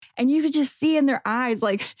And you could just see in their eyes,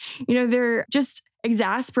 like, they're just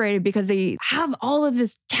exasperated because they have all of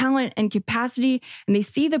this talent and capacity and they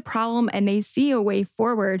see the problem and they see a way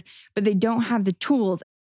forward, but they don't have the tools.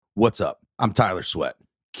 What's up? I'm Tyler Sweat.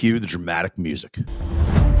 Cue the dramatic music.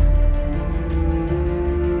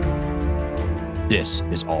 This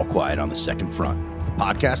is All Quiet on the Second Front, the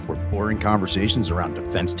podcast where boring conversations around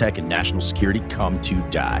defense tech and national security come to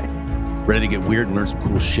die. Ready to get weird and learn some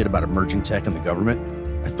cool shit about emerging tech and the government?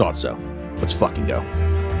 I thought so. Let's fucking go.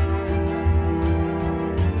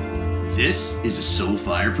 This is a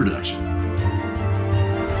Soulfire production.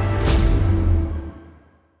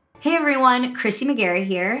 Hey everyone, Chrissy McGarry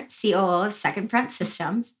here, COO of Second Front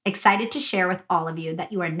Systems. Excited to share with all of you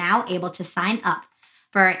that you are now able to sign up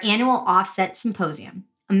for our annual Offset Symposium.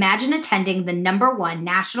 Imagine attending the #1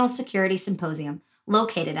 National Security Symposium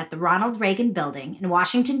located at the Ronald Reagan Building in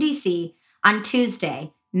Washington, D.C. on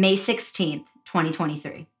Tuesday, May 16th,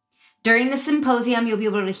 2023. During the symposium, you'll be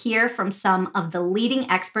able to hear from some of the leading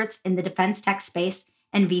experts in the defense tech space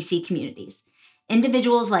and VC communities.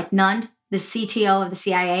 Individuals like Nund, the CTO of the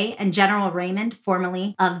CIA, and General Raymond,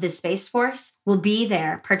 formerly of the Space Force, will be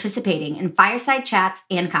there participating in fireside chats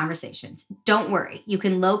and conversations. Don't worry, you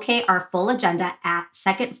can locate our full agenda at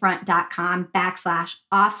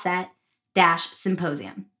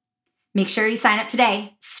secondfront.com/offset-symposium. Make sure you sign up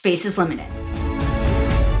today. Space is limited.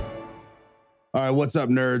 All right, what's up,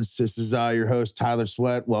 nerds? This is your host, Tyler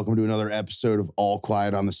Sweat. Welcome to another episode of All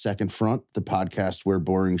Quiet on the Second Front, the podcast where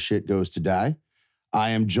boring shit goes to die.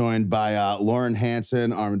 I am joined by Lauren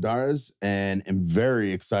Hansen-Armendariz, and am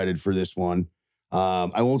very excited for this one.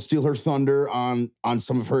 I won't steal her thunder on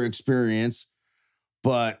some of her experience,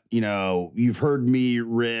 but you've heard me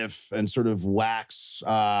riff and sort of wax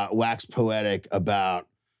poetic about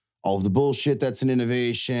all of the bullshit that's in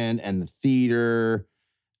innovation and the theater,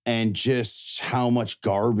 and just how much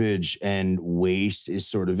garbage and waste is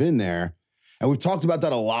sort of in there. And we've talked about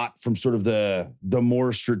that a lot from sort of the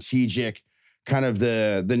more strategic, kind of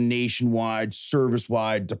the nationwide,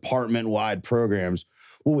 service-wide, department-wide programs.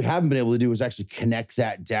 What we haven't been able to do is actually connect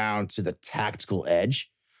that down to the tactical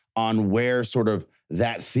edge on where sort of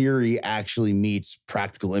that theory actually meets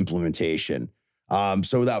practical implementation.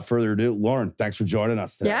 So without further ado, Lauren, thanks for joining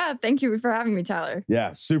us today. Yeah, thank you for having me, Tyler.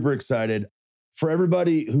 Yeah, super excited. For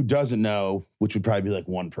everybody who doesn't know, which would probably be like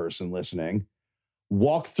one person listening,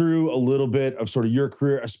 walk through a little bit of sort of your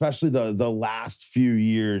career, especially the last few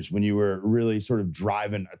years when you were really sort of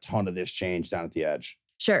driving a ton of this change down at the edge.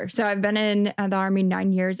 Sure. So I've been in the Army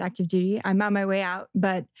 9 years active duty. I'm on my way out,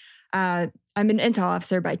 but I'm an intel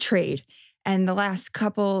officer by trade. And the last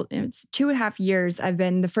couple, it's 2.5 years, I've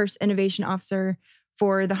been the first innovation officer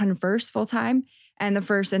for the 101st full-time and the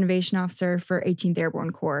first innovation officer for 18th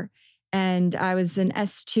Airborne Corps. And I was an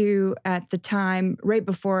S2 at the time, right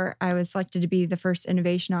before I was selected to be the first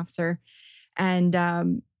innovation officer. And,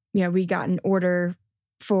 we got an order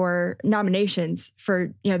for nominations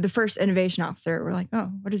for, the first innovation officer. We're like,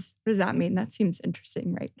 oh, what does that mean? That seems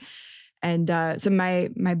interesting, right? And so my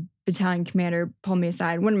battalion commander pulled me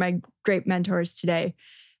aside, one of my great mentors today. And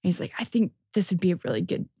he's like, I think this would be a really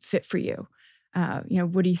good fit for you.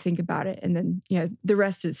 What do you think about it? And then, the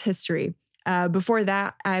rest is history. Before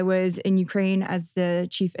that, I was in Ukraine as the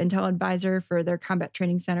chief intel advisor for their combat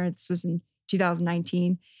training center. This was in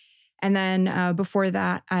 2019. And then before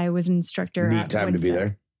that, I was an instructor. Neat time to be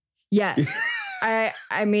there. Yes. I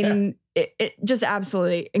mean, it just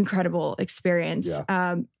absolutely incredible experience.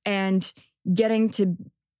 Yeah. And getting to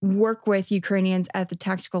work with Ukrainians at the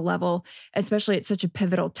tactical level, especially at such a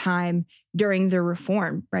pivotal time during their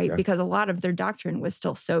reform, right? Yeah. Because a lot of their doctrine was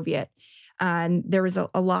still Soviet. And there was a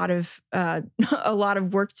lot of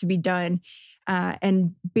work to be done,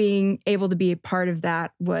 and being able to be a part of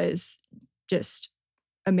that was just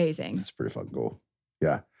amazing. That's pretty fucking cool.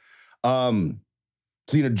 Yeah. So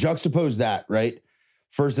juxtapose that, right?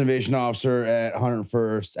 First innovation officer at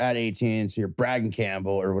 101st, at 18, so you're Bragg and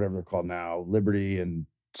Campbell or whatever they're called now, Liberty and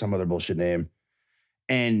some other bullshit name,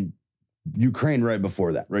 and Ukraine right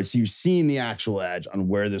before that, right? So you've seen the actual edge on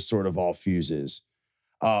where this sort of all fuses.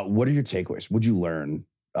 What are your takeaways? What'd you learn?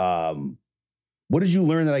 What did you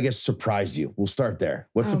learn that I guess surprised you? We'll start there.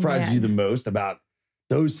 What surprised you the most about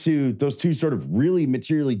those two sort of really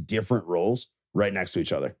materially different roles right next to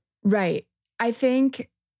each other? Right. I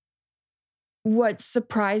think what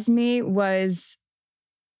surprised me was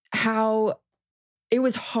how it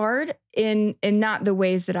was hard in not the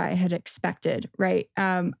ways that I had expected, right?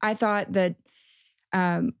 I thought that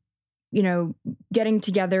getting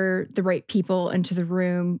together the right people into the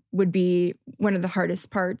room would be one of the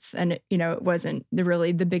hardest parts. And, it wasn't.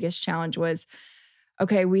 The biggest challenge was,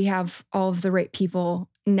 okay, we have all of the right people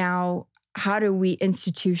now how do we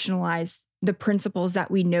institutionalize the principles that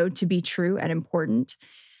we know to be true and important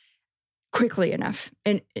quickly enough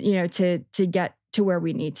and, to get to where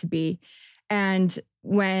we need to be. And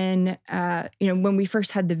when we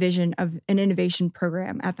first had the vision of an innovation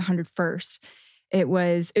program at the 101st, it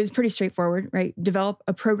was pretty straightforward, right? Develop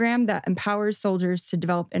a program that empowers soldiers to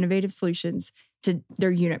develop innovative solutions to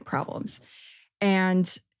their unit problems.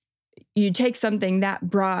 And you take something that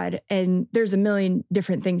broad, and there's a million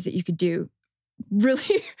different things that you could do.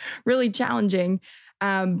 Really, really challenging.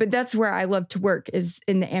 But that's where I love to work, is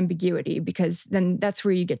in the ambiguity, because then that's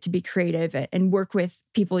where you get to be creative and work with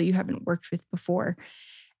people you haven't worked with before.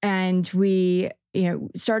 And we,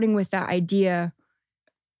 starting with that idea,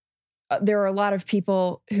 there are a lot of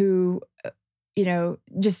people who,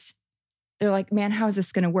 just, they're like, man, how is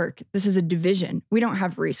this going to work? This is a division. We don't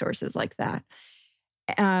have resources like that.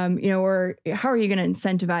 Or how are you going to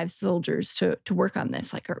incentivize soldiers to work on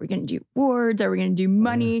this? Like, are we going to do awards? Are we going to do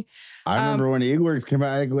money? I remember when EagleWorks came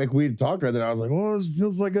out, like we talked about that. I was like, oh, this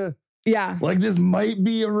feels like like this might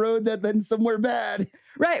be a road that then somewhere bad.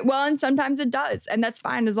 Right. Well, and sometimes it does. And that's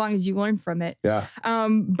fine as long as you learn from it. Yeah.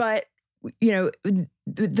 But,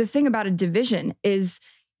 the thing about a division is,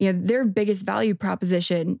 their biggest value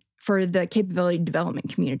proposition for the capability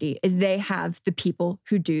development community is they have the people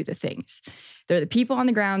who do the things. They're the people on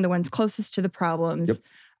the ground, the ones closest to the problems,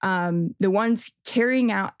 the ones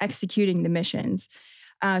carrying out, executing the missions.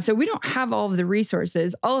 So we don't have all of the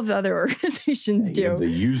resources. All of the other organizations do. You have the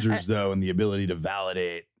users, though, and the ability to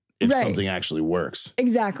validate if something actually works.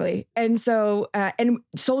 Exactly. And so, and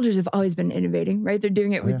soldiers have always been innovating, right? They're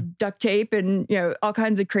doing it with duct tape and, all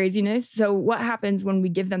kinds of craziness. So what happens when we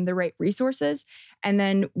give them the right resources and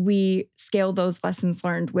then we scale those lessons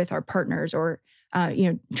learned with our partners or,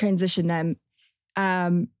 transition them?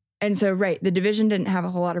 And so, the division didn't have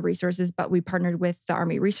a whole lot of resources, but we partnered with the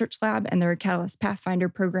Army Research Lab and their Catalyst Pathfinder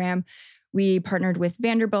program. We partnered with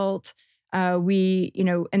Vanderbilt. And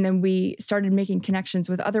then we started making connections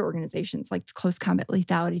with other organizations like the Close Combat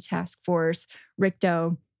Lethality Task Force,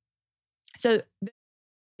 RICTO. So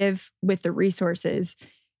with the resources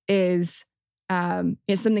is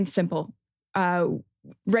something simple.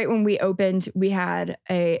 Right when we opened, we had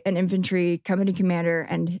an infantry company commander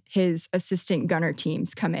and his assistant gunner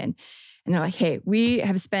teams come in. And they're like, hey, we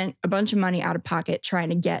have spent a bunch of money out of pocket trying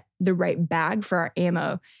to get the right bag for our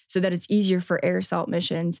ammo so that it's easier for air assault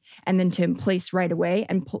missions, and then to emplace right away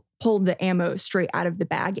and pull the ammo straight out of the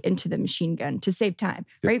bag into the machine gun to save time,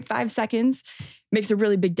 right? 5 seconds makes a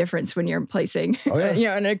really big difference when you're emplacing,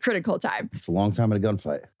 in a critical time. It's a long time in a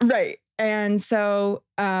gunfight. Right. And so,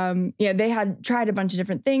 they had tried a bunch of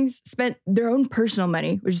different things, spent their own personal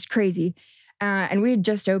money, which is crazy. And we had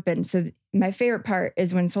just opened. So my favorite part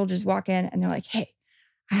is when soldiers walk in and they're like, hey,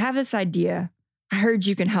 I have this idea. I heard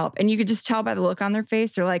you can help. And you could just tell by the look on their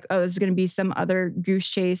face. They're like, oh, this is going to be some other goose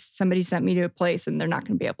chase. Somebody sent me to a place and they're not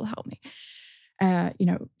going to be able to help me.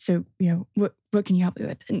 What can you help me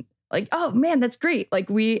with? And like, oh man, that's great. Like,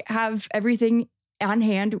 we have everything on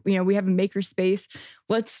hand. We have a maker space.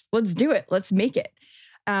 Let's do it. Let's make it.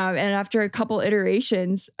 And after a couple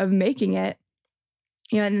iterations of making it,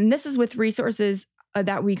 and this is with resources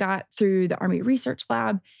that we got through the Army Research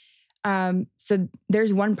Lab. So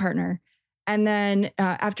there's one partner. And then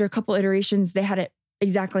after a couple iterations, they had it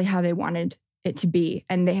exactly how they wanted it to be.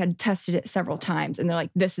 And they had tested it several times. And they're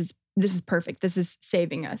like, this is perfect. This is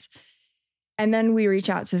saving us. And then we reach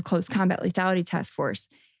out to the Close Combat Lethality Task Force.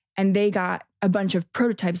 And they got a bunch of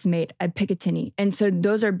prototypes made at Picatinny. And so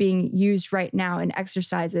those are being used right now in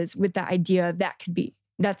exercises with the idea of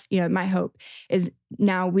that's my hope is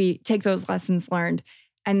now we take those lessons learned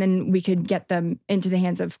and then we could get them into the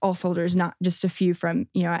hands of all soldiers, not just a few from,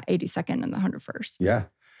 at 82nd and the 101st. Yeah,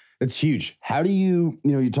 it's huge. How do you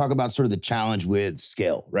talk about sort of the challenge with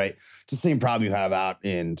scale, right? It's the same problem you have out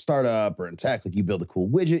in startup or in tech. Like, you build a cool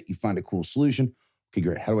widget, you find a cool solution. Okay,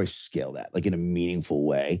 great. How do I scale that like in a meaningful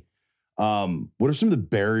way? What are some of the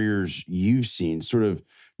barriers you've seen sort of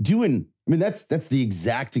doing? I mean, that's the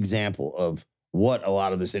exact example of what a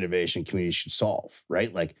lot of this innovation community should solve,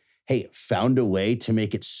 right? Like, hey, found a way to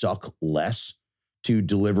make it suck less to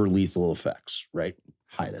deliver lethal effects, right?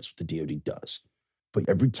 Hi, that's what the DoD does. But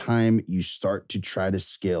every time you start to try to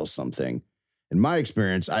scale something, in my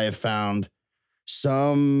experience, I have found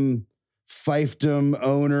some fiefdom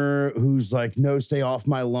owner who's like, no, stay off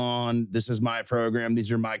my lawn. This is my program. These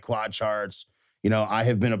are my quad charts. I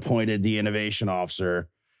have been appointed the innovation officer.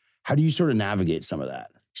 How do you sort of navigate some of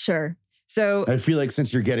that? Sure. So I feel like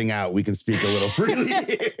since you're getting out, we can speak a little freely.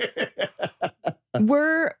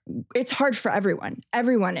 It's hard for everyone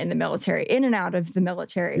in the military, in and out of the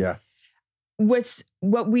military. Yeah.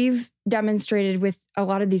 what we've demonstrated with a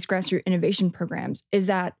lot of these grassroots innovation programs is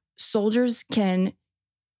that soldiers can,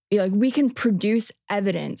 we can produce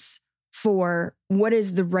evidence for what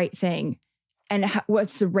is the right thing and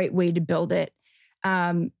what's the right way to build it.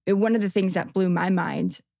 One of the things that blew my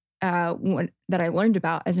mind that I learned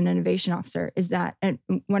about as an innovation officer is that, and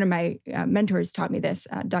one of my mentors taught me this,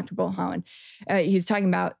 Dr. Bull Holland. He was talking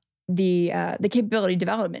about the capability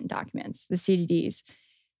development documents, the CDDs.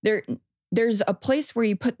 There's a place where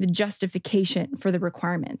you put the justification for the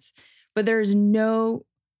requirements, but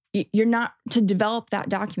you're not to develop that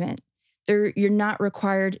document. You're not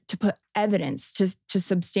required to put evidence to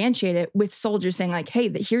substantiate it with soldiers saying like, hey,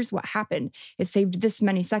 here's what happened. It saved this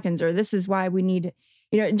many seconds, or this is why we need,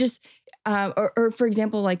 or for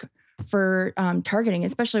example, like for targeting,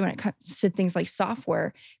 especially when it comes to things like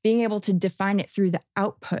software, being able to define it through the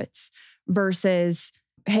outputs versus,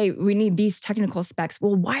 hey, we need these technical specs.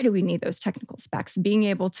 Well, why do we need those technical specs? Being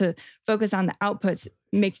able to focus on the outputs,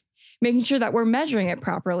 making sure that we're measuring it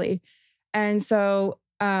properly. And so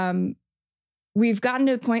we've gotten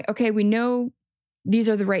to the point, okay, we know these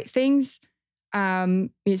are the right things.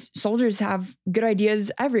 Soldiers have good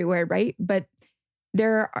ideas everywhere, right? But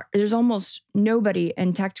there's almost nobody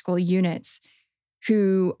in tactical units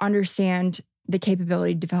who understand the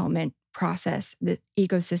capability development process, the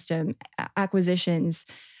ecosystem, acquisitions,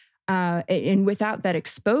 and without that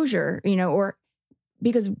exposure, or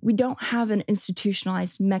because we don't have an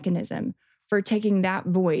institutionalized mechanism for taking that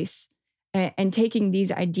voice and taking these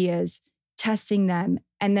ideas, testing them,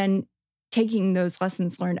 and then taking those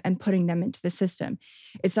lessons learned and putting them into the system.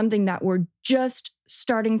 It's something that we're just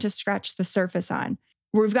starting to scratch the surface on.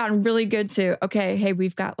 We've gotten really good to, okay, hey,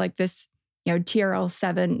 we've got like this, TRL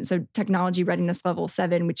 7, so technology readiness level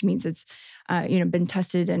 7, which means it's, been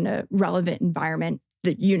tested in a relevant environment.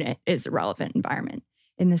 The unit is a relevant environment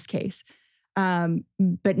in this case.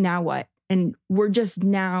 But now what? And we're just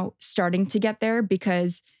now starting to get there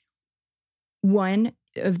because one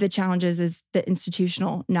of the challenges is the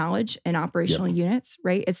institutional knowledge and operational units,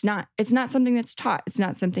 right? It's not something that's taught. It's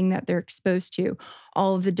not something that they're exposed to.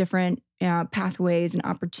 All of the different pathways and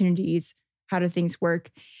opportunities, how do things work?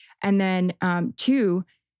 And then two,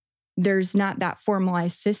 there's not that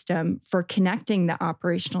formalized system for connecting the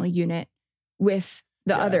operational unit with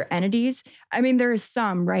the other entities. I mean, there is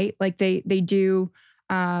some, right? Like they do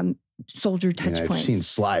soldier touch points. I've seen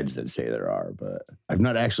slides that say there are, but I've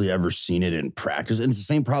not actually ever seen it in practice. And it's the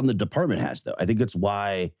same problem the department has, though. I think it's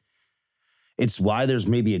why there's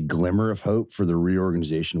maybe a glimmer of hope for the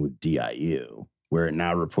reorganization with DIU, where it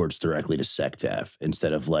now reports directly to SecDef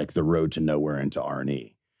instead of like the road to nowhere into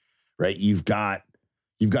R&E, right? You've got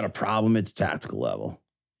a problem at the tactical level.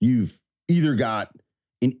 You've either got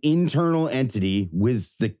an internal entity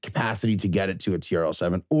with the capacity to get it to a TRL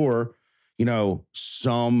 7 or,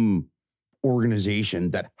 some organization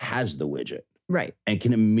that has the widget. Right. And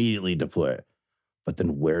can immediately deploy it. But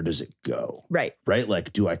then where does it go? Right. Right?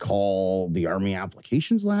 Like, do I call the Army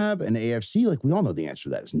Applications Lab and AFC? Like, we all know the answer to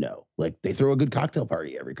that is no. Like, they throw a good cocktail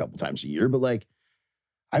party every couple times a year. But like,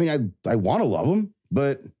 I mean, I want to love them,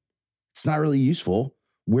 but it's not really useful.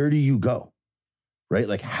 Where do you go? Right?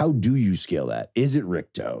 Like, how do you scale that? Is it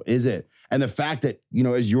RICTO? Is it? And the fact that,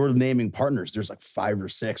 as you're naming partners, there's like 5 or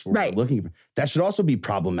 6 where we're looking for, that should also be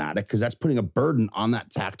problematic because that's putting a burden on that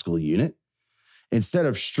tactical unit instead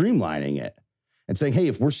of streamlining it and saying, hey,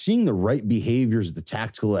 if we're seeing the right behaviors at the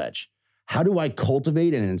tactical edge, how do I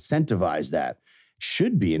cultivate and incentivize that?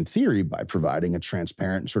 Should be, in theory, by providing a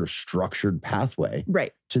transparent sort of structured pathway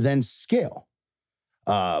to then scale.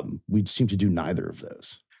 We seem to do neither of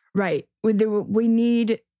those. Right. We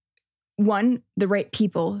need, one, the right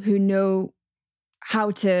people who know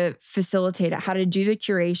how to facilitate it, how to do the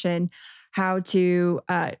curation, how to,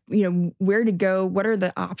 where to go, what are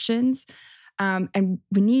the options. And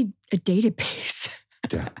we need a database.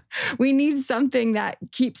 Yeah. We need something that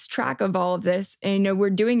keeps track of all of this. And, we're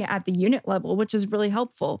doing it at the unit level, which is really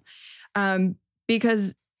helpful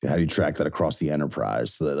because... How do you track that across the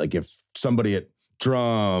enterprise? So that, like, if somebody at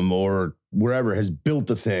Drum or wherever has built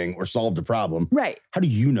a thing or solved a problem, right? How do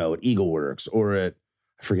you know at EagleWorks or at,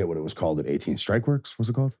 I forget what it was called, at 18th Strike Works? What's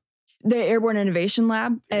it called? The Airborne Innovation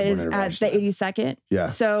Lab is at the 82nd. Yeah.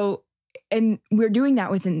 So, and we're doing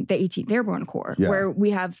that within the 18th Airborne Corps, where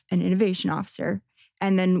we have an innovation officer.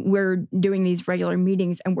 And then we're doing these regular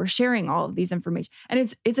meetings and we're sharing all of these information.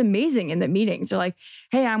 And it's amazing in the meetings. They're like,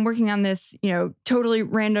 hey, I'm working on this, totally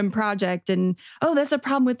random project. And, oh, that's a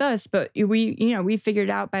problem with us. But we figured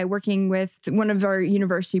out by working with one of our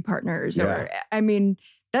university partners. Or, I mean,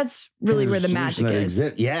 that's really where the magic is.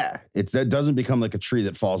 Yeah. That doesn't become like a tree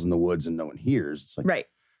that falls in the woods and no one hears. It's like,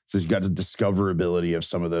 So he's got the discoverability of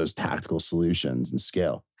some of those tactical solutions and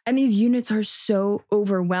scale. And these units are so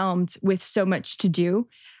overwhelmed with so much to do.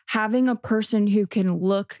 Having a person who can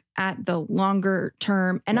look at the longer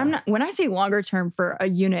term, and I'm not, when I say longer term for a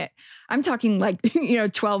unit, I'm talking like,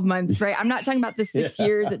 12 months, right? I'm not talking about the 6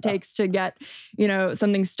 years it takes to get,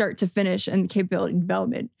 something start to finish and capability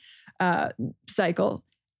development cycle.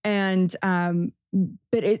 And,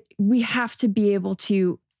 but we have to be able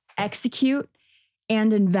to execute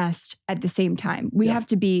and invest at the same time. We have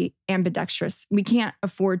to be ambidextrous. We can't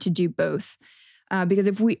afford to do both because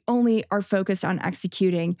if we only are focused on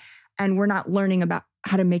executing and we're not learning about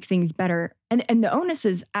how to make things better, and the onus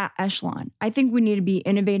is at echelon. I think we need to be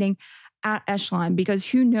innovating at echelon because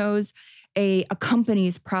who knows a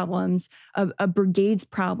company's problems, a brigade's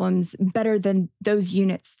problems better than those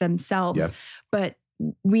units themselves. Yeah. But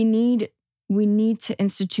we need to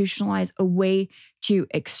institutionalize a way to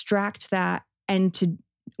extract that and to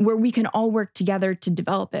where we can all work together to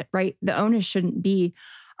develop it, right? The onus shouldn't be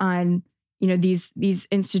on, these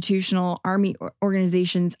institutional Army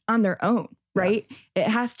organizations on their own, right? Yeah. It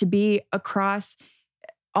has to be across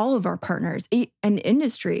all of our partners and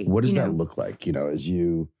industry. What does that look like, as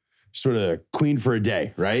you sort of queen for a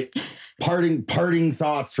day, right? parting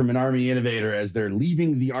thoughts from an Army innovator as they're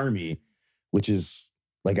leaving the Army, which is,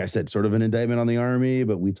 like I said, sort of an indictment on the Army,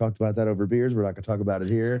 but we talked about that over beers. We're not going to talk about it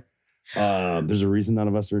here. There's a reason none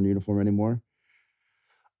of us are in uniform anymore.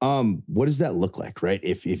 What does that look like, right?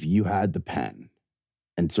 If you had the pen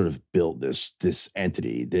and sort of built this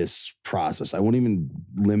entity, this process, I won't even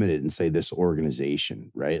limit it and say this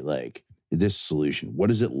organization, right? Like this solution, what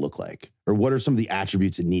does it look like? Or what are some of the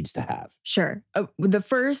attributes it needs to have? Sure. The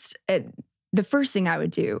first thing I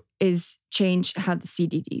would do is change how the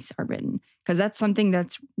CDDs are written, because that's something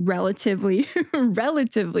that's relatively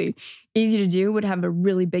easy to do, would have a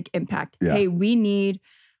really big impact. Yeah. Hey, we need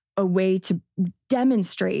a way to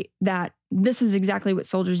demonstrate that this is exactly what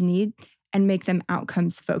soldiers need and make them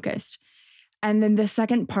outcomes focused. And then the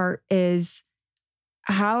second part is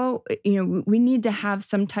how, we need to have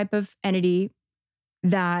some type of entity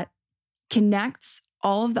that connects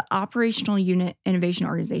all of the operational unit innovation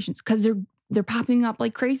organizations, because they're popping up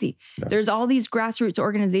like crazy. Yeah. There's all these grassroots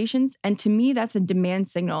organizations. And to me, that's a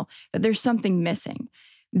demand signal that there's something missing,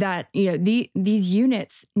 that, these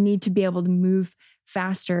units need to be able to move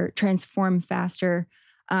faster, transform faster,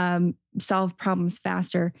 solve problems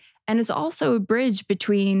faster. And it's also a bridge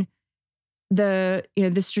between the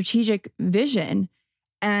strategic vision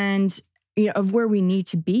and, of where we need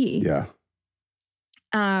to be. Yeah.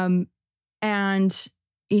 And,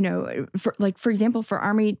 for example, for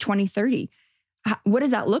Army 2030, what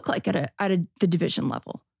does that look like at the division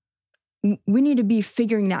level? We need to be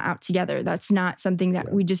figuring that out together. That's not something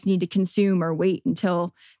that we just need to consume or wait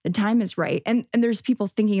until the time is right. And there's people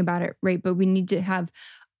thinking about it, right? But we need to have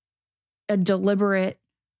a deliberate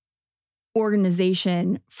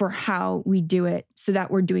organization for how we do it so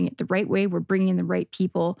that we're doing it the right way. We're bringing in the right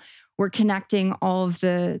people. We're connecting all of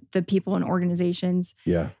the people and organizations.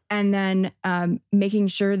 Yeah. And then making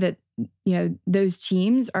sure that, those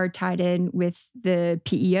teams are tied in with the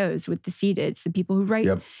PEOs, with the CDIDs, the people who write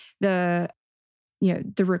the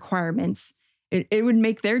requirements. It would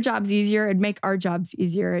make their jobs easier. It'd make our jobs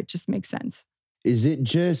easier. It just makes sense. Is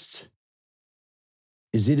it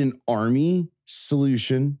an Army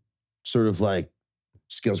solution? Sort of like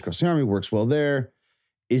scales across the Army, works well there.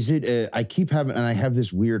 Is it I keep having, and I have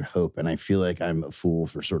this weird hope, and I feel like I'm a fool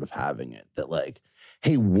for sort of having it, that like,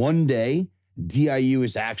 hey, one day DIU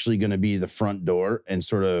is actually going to be the front door and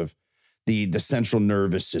sort of the central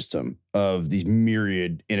nervous system of these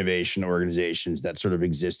myriad innovation organizations that sort of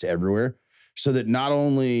exist everywhere, so that not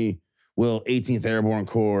only will 18th Airborne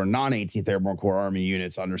Corps, non-18th Airborne Corps Army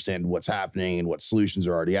units understand what's happening and what solutions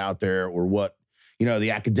are already out there, or what,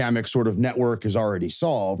 the academic sort of network is already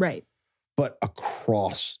solved. Right. But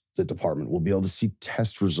across the department, we'll be able to see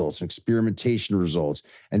test results and experimentation results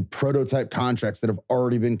and prototype contracts that have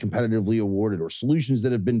already been competitively awarded or solutions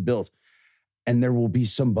that have been built. And there will be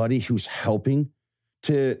somebody who's helping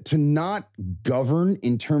to not govern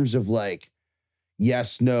in terms of like,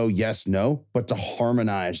 yes, no, but to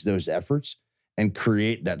harmonize those efforts and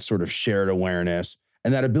create that sort of shared awareness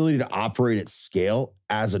and that ability to operate at scale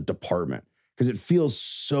as a department. Because it feels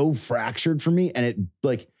so fractured for me, and it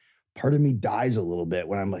like part of me dies a little bit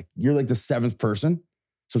when I'm like, you're like the seventh person.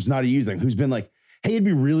 So it's not a you thing, who's been like, hey, it'd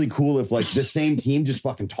be really cool if like the same team just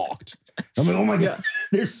fucking talked. I'm like, oh my God,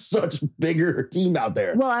 there's such bigger team out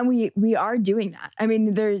there. Well, and we are doing that. I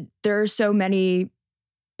mean, there are so many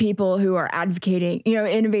people who are advocating,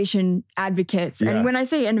 innovation advocates. Yeah. And when I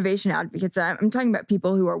say innovation advocates, I'm talking about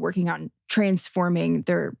people who are working on transforming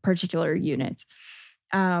their particular units,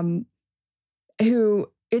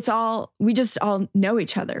 we just all know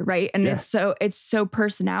each other, right? And it's so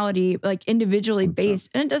personality, like individually 100%. based,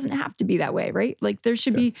 and it doesn't have to be that way, right? Like there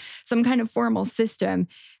should be some kind of formal system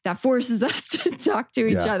that forces us to talk to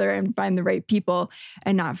each other and find the right people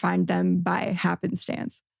and not find them by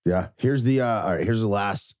happenstance. Yeah. Here's the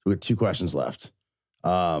last, we have 2 questions left.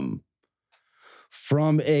 From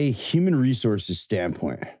a human resources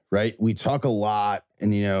standpoint, right? We talk a lot,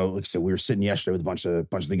 and like I said, we were sitting yesterday with a bunch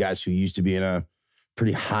of the guys who used to be in a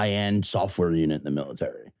pretty high-end software unit in the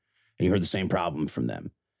military. And you heard the same problem from them.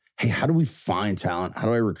 Hey, how do we find talent? How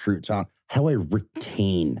do I recruit talent? How do I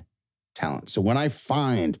retain talent? So when I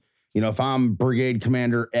find, if I'm Brigade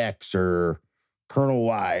Commander X or Colonel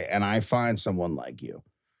Y, and I find someone like you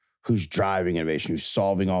who's driving innovation, who's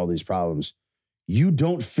solving all these problems, you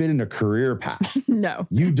don't fit in a career path. No.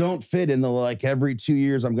 You don't fit in the, like, every 2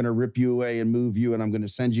 years, I'm going to rip you away and move you, and I'm going to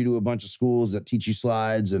send you to a bunch of schools that teach you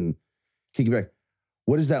slides and kick you back.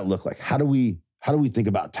 What does that look like? How do we think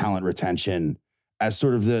about talent retention as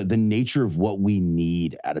sort of the nature of what we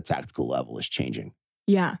need at a tactical level is changing?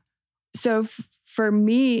 Yeah. So for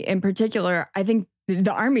me in particular, I think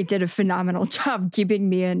the Army did a phenomenal job keeping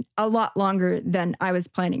me in a lot longer than I was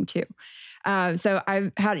planning to. So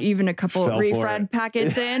I've had even a couple of refred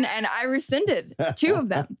packets in, and I rescinded 2 of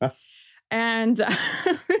them. And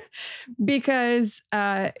because,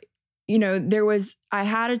 I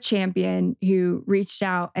had a champion who reached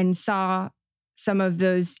out and saw some of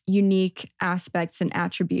those unique aspects and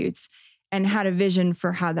attributes and had a vision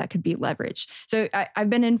for how that could be leveraged. So I've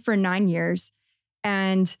been in for 9 years,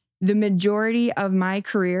 and the majority of my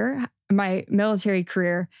career, my military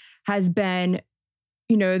career, has been,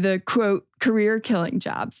 the quote, career killing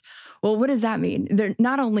jobs. Well, what does that mean? They're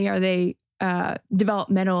not only are they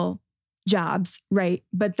developmental jobs, right?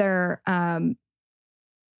 But they're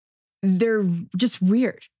just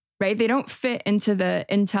weird, right? They don't fit into the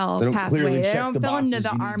intel pathway. They don't fill into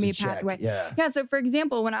the Army pathway. Yeah. So for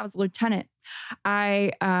example, when I was a lieutenant,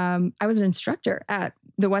 I was an instructor at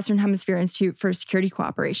the Western Hemisphere Institute for Security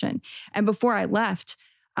Cooperation. And before I left,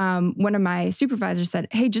 one of my supervisors said,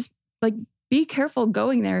 hey, just like be careful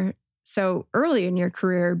going there so early in your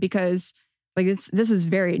career, because like this is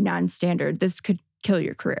very non-standard. This could kill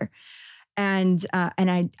your career. And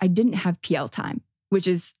I didn't have PL time, which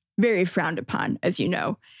is very frowned upon, as you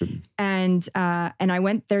know. And I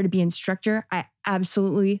went there to be instructor. I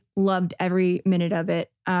absolutely loved every minute of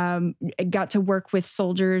it. I got to work with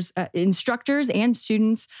soldiers, instructors and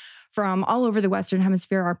students from all over the Western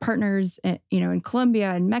Hemisphere, our partners, in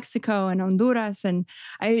Colombia and Mexico and Honduras. And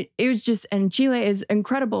Chile is an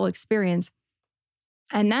incredible experience.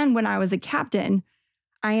 And then when I was a captain,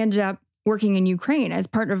 I ended up working in Ukraine as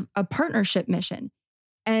part of a partnership mission.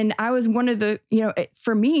 And I was one of the,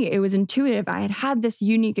 for me, it was intuitive. I had this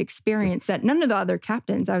unique experience that none of the other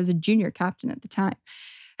captains, I was a junior captain at the time,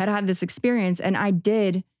 had this experience. And I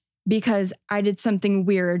did because I did something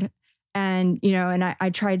weird and I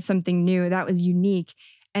tried something new that was unique,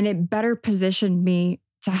 and it better positioned me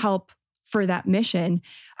to help for that mission.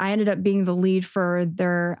 I ended up being the lead for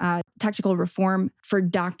their tactical reform for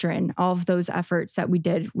doctrine, all of those efforts that we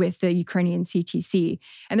did with the Ukrainian CTC.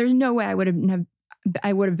 And there's no way I would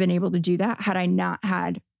have been able to do that had I not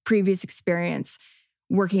had previous experience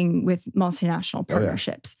working with multinational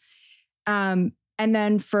partnerships. And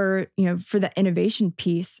then for the innovation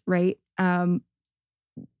piece, right?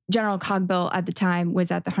 General Cogbill at the time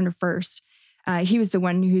was at the 101st. He was the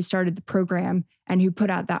one who started the program and who put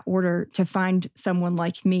out that order to find someone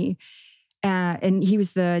like me. And he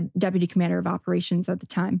was the deputy commander of operations at the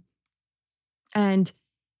time. And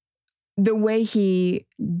the way he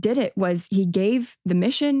did it was he gave the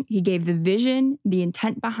mission, he gave the vision, the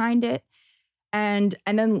intent behind it, and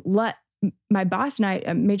then let my boss and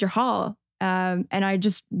I, Major Hall, and I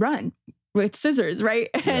just run with scissors, right?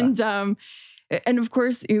 Yeah. And of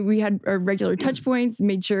course, we had our regular touch points,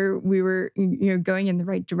 made sure we were going in the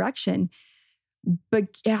right direction.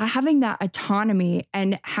 But having that autonomy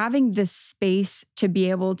and having the space to be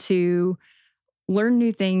able to learn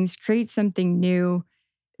new things, create something new,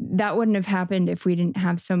 that wouldn't have happened if we didn't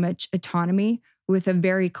have so much autonomy with a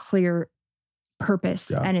very clear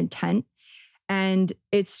purpose and intent. And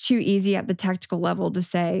it's too easy at the tactical level to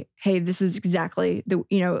say, hey, this is exactly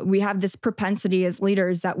we have this propensity as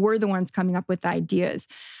leaders that we're the ones coming up with ideas,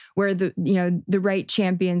 where the right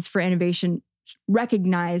champions for innovation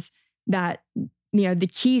recognize that the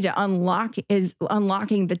key to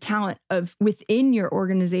unlocking the talent of within your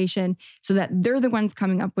organization so that they're the ones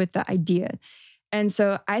coming up with the idea. And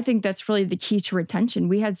so I think that's really the key to retention.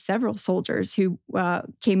 We had several soldiers who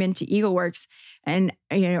came into EagleWorks and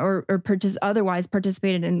or otherwise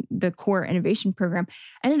participated in the core innovation program,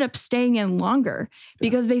 ended up staying in longer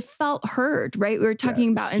because they felt heard. Right? We were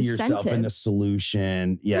talking about see incentive. Yourself in the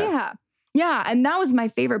solution. Yeah. And that was my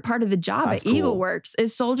favorite part of the job at EagleWorks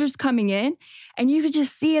is soldiers coming in and you could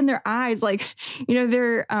just see in their eyes, like,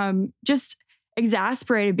 they're just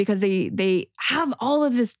exasperated because they have all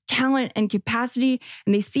of this talent and capacity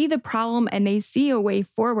and they see the problem and they see a way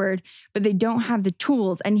forward, but they don't have the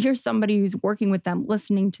tools. And here's somebody who's working with them,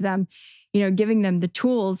 listening to them, giving them the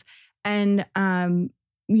tools. And,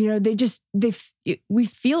 we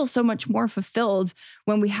feel so much more fulfilled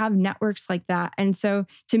when we have networks like that. And so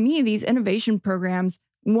to me, these innovation programs,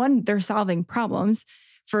 one, they're solving problems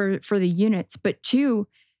for the units, but two,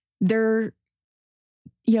 they're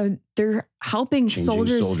helping changing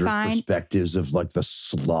soldiers find perspectives of like the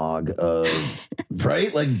slog of,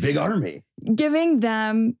 right? Like big army. Giving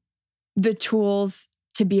them the tools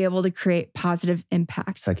to be able to create positive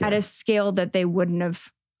impact at a scale that they wouldn't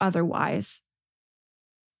have otherwise.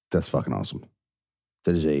 That's fucking awesome.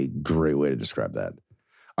 That is a great way to describe that.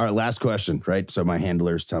 All right, last question, right? So my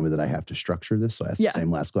handlers tell me that I have to structure this. So I ask the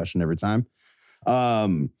same last question every time.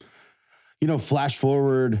 Flash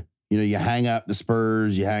forward, you hang up the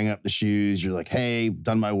spurs, you hang up the shoes. You're like, hey,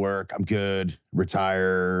 done my work. I'm good.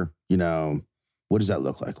 Retire. What does that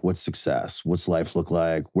look like? What's success? What's life look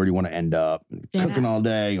like? Where do you want to end up? Cooking all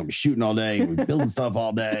day. You're going to be shooting all day. You're going to be building stuff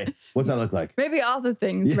all day. What's that look like? Maybe all the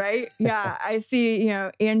things, right? Yeah. I see,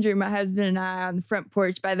 Andrew, my husband, and I on the front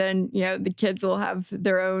porch. By then, the kids will have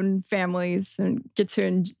their own families and get to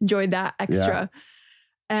enjoy that extra. Yeah.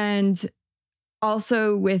 And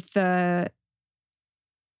also with everyone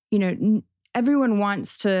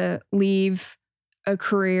wants to leave a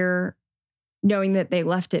career knowing that they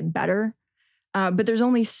left it better. But there's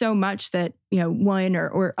only so much that, one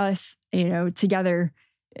or us, together,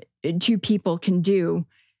 two people can do.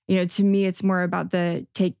 To me, it's more about the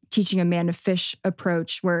teaching a man to fish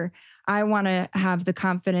approach, where I want to have the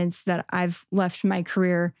confidence that I've left my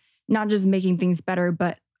career, not just making things better,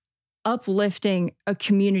 but uplifting a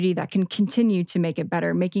community that can continue to make it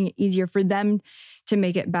better, making it easier for them to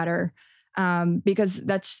make it better. Because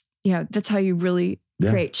that's how you really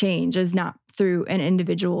create change, is not through an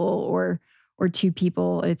individual or two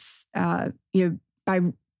people. It's, by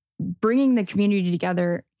bringing the community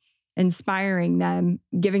together, inspiring them,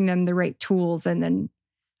 giving them the right tools, and then,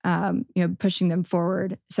 pushing them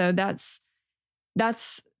forward. So that's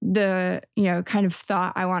the, kind of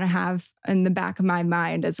thought I want to have in the back of my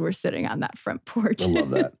mind as we're sitting on that front porch. I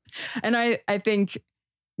love that. And I think,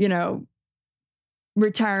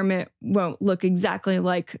 retirement won't look exactly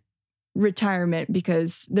like retirement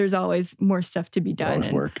because there's always more stuff to be done.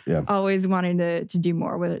 Always work, always wanting to do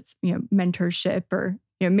more, whether it's, mentorship or,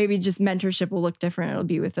 maybe just mentorship will look different. It'll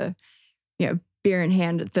be with a, beer in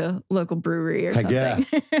hand at the local brewery or something.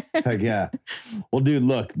 Heck yeah. Well, dude,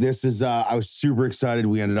 look, this is, I was super excited.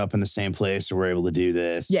 We ended up in the same place, so we're able to do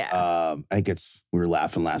this. Yeah. I think we were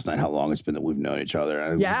laughing last night how long it's been that we've known each other. I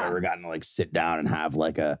think we've ever gotten to like sit down and have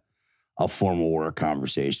like a formal work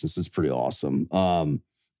conversation. So it's pretty awesome.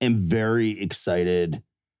 I'm very excited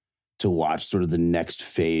to watch sort of the next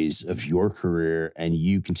phase of your career and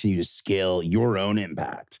you continue to scale your own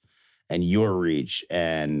impact and your reach.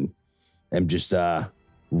 And I'm just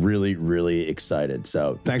really, really excited.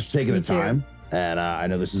 So thanks for taking the time. And I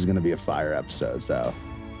know this is going to be a fire episode. So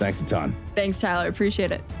thanks a ton. Thanks, Tyler.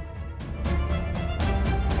 Appreciate it.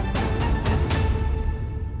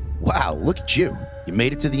 Wow, look at you. You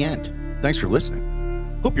made it to the end. Thanks for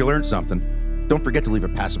listening. Hope you learned something. Don't forget to leave a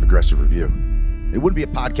passive-aggressive review. It wouldn't be a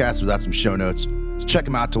podcast without some show notes, so check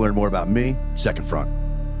them out to learn more about me, Second Front.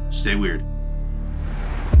 Stay weird.